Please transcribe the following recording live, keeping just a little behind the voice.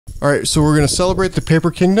All right, so we're going to celebrate the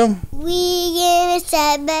Paper Kingdom. We're going to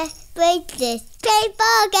celebrate this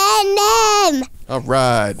Paper Kingdom. All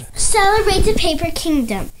right. Celebrate the Paper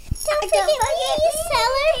Kingdom. Don't forget to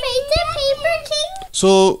celebrate the Paper Kingdom.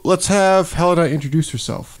 So let's have Helena introduce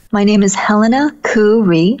herself. My name is Helena Ku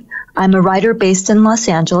Rhee. I'm a writer based in Los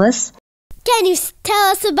Angeles. Can you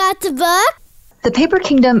tell us about the book? The Paper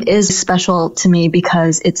Kingdom is special to me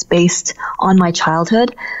because it's based on my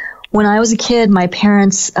childhood. When I was a kid, my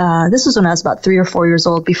parents, this was when I was about 3 or 4 years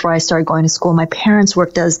old before I started going to school, my parents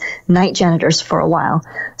worked as night janitors for a while.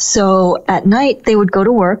 So at night, they would go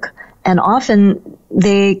to work, and often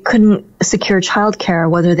they couldn't secure childcare,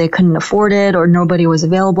 whether they couldn't afford it or nobody was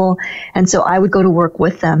available. And so I would go to work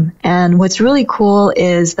with them. And what's really cool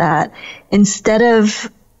is that instead of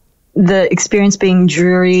the experience being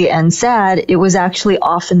dreary and sad, it was actually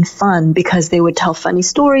often fun because they would tell funny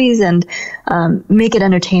stories and make it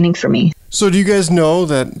entertaining for me. So do you guys know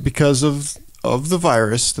that because of the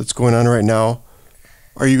virus that's going on right now,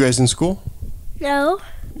 are you guys in school? No.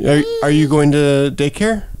 Are you going to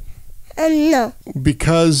daycare? No.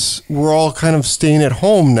 Because we're all kind of staying at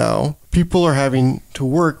home now, people are having to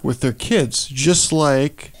work with their kids, just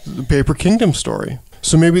like the Paper Kingdom story.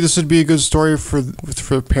 So maybe this would be a good story for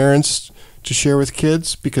parents to share with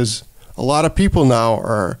kids, because a lot of people now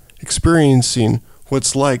are experiencing what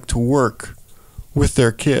it's like to work with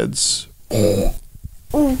their kids.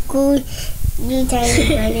 Oh, good. You tiny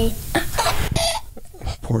bunny.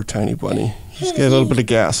 Poor tiny bunny. He's got a little bit of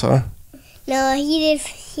gas, huh? No, he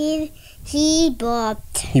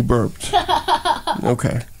burped. He burped.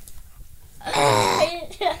 Okay.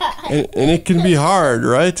 And it can be hard,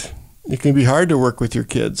 right? It can be hard to work with your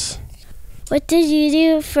kids. What did you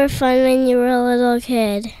do for fun when you were a little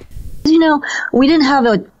kid? You know, we didn't have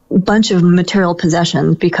a bunch of material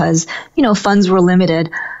possessions because, funds were limited.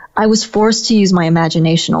 I was forced to use my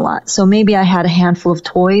imagination a lot. So maybe I had a handful of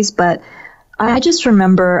toys, but I just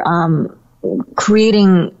remember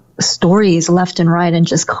creating stories left and right and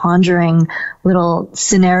just conjuring little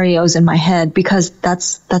scenarios in my head, because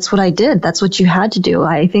that's what I did. That's what you had to do.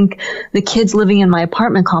 I think the kids living in my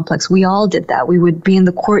apartment complex, we all did that. We would be in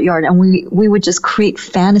the courtyard and we would just create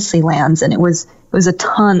fantasy lands, and it was a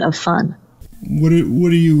ton of fun. What do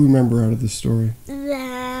you remember out of this story?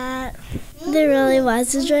 That there really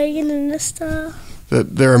was a dragon in the stall.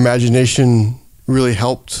 That their imagination really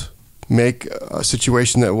helped make a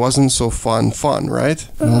situation that wasn't so fun, right?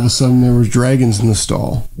 And all of a sudden there were dragons in the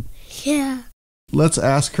stall. Yeah. Let's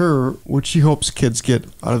ask her what she hopes kids get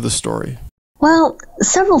out of the story. Well,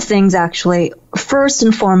 several things actually. First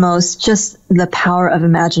and foremost, just the power of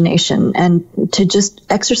imagination, and to just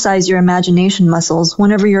exercise your imagination muscles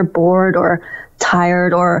whenever you're bored or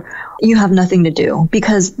tired or you have nothing to do,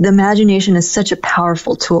 because the imagination is such a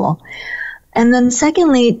powerful tool. And then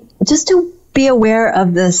secondly, just to be aware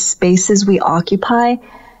of the spaces we occupy.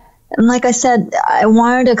 And like I said, I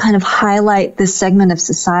wanted to kind of highlight this segment of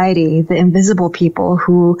society, the invisible people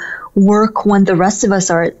who work when the rest of us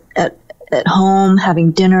are at home,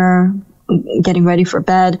 having dinner, getting ready for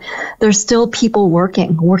bed. There's still people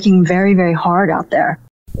working very, very hard out there.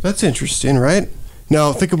 That's interesting, right?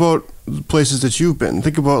 Now think about the places that you've been.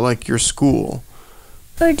 Think about like your school.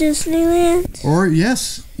 Or Disneyland. Or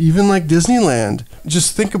yes, even like Disneyland.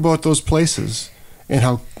 Just think about those places. And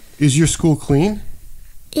how is your school clean?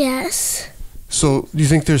 Yes. So do you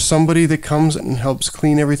think there's somebody that comes and helps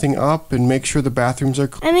clean everything up and make sure the bathrooms are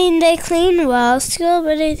clean? I mean, they clean well still,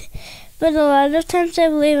 but a lot of times I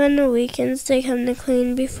believe on the weekends they come to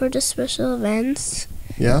clean before the special events.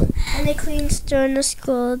 Yeah? And they clean during the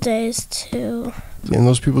school days too. And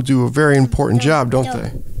those people do a very important job, don't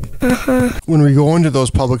they? Uh-huh. When we go into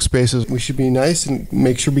those public spaces, we should be nice and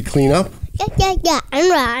make sure we clean up. Yeah.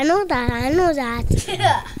 I know that.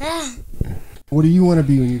 What do you want to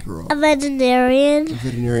be when you grow up? A veterinarian. A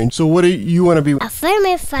veterinarian. So what do you want to be? A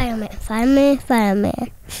fireman.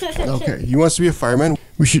 Okay, he wants to be a fireman.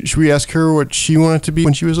 Should we ask her what she wanted to be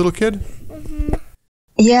when she was a little kid? Mm-hmm.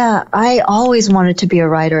 Yeah, I always wanted to be a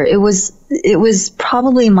writer. It was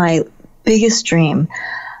probably my biggest dream.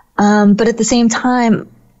 But at the same time,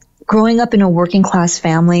 growing up in a working class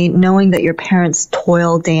family, knowing that your parents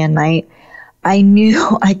toil day and night, I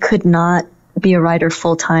knew I could not be a writer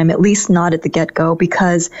full time, at least not at the get-go,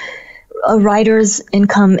 because a writer's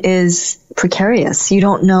income is precarious. You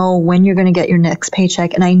don't know when you're going to get your next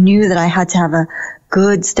paycheck. And I knew that I had to have a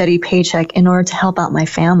good, steady paycheck in order to help out my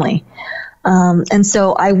family. And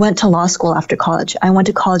so I went to law school after college. I went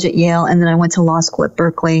to college at Yale, and then I went to law school at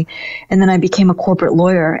Berkeley, and then I became a corporate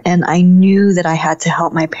lawyer, and I knew that I had to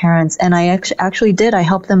help my parents, and I actually did. I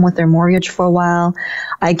helped them with their mortgage for a while.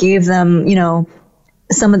 I gave them,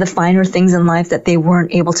 some of the finer things in life that they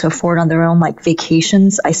weren't able to afford on their own, like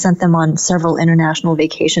vacations. I sent them on several international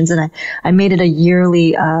vacations, and I made it a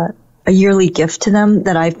yearly gift to them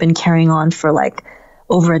that I've been carrying on for like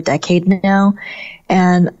over a decade now.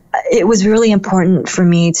 And it was really important for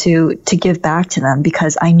me to give back to them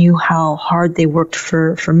because I knew how hard they worked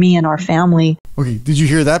for me and our family. Okay, did you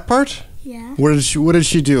hear that part? Yeah. What did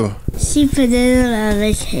she do? She put them on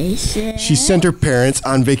vacation. She sent her parents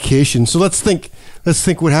on vacation. So let's think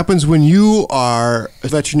what happens when you are a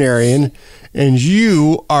veterinarian and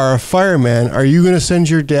you are a fireman. Are you going to send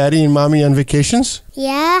your daddy and mommy on vacations?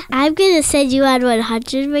 Yeah, I'm going to send you on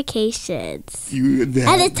 100 vacations.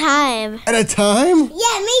 At a time. At a time?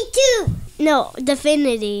 Yeah, me too. No,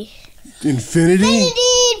 Infinity. Infinity?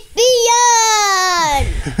 Beyond.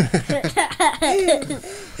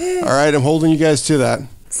 All right, I'm holding you guys to that.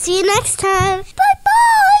 See you next time.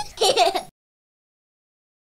 Bye-bye.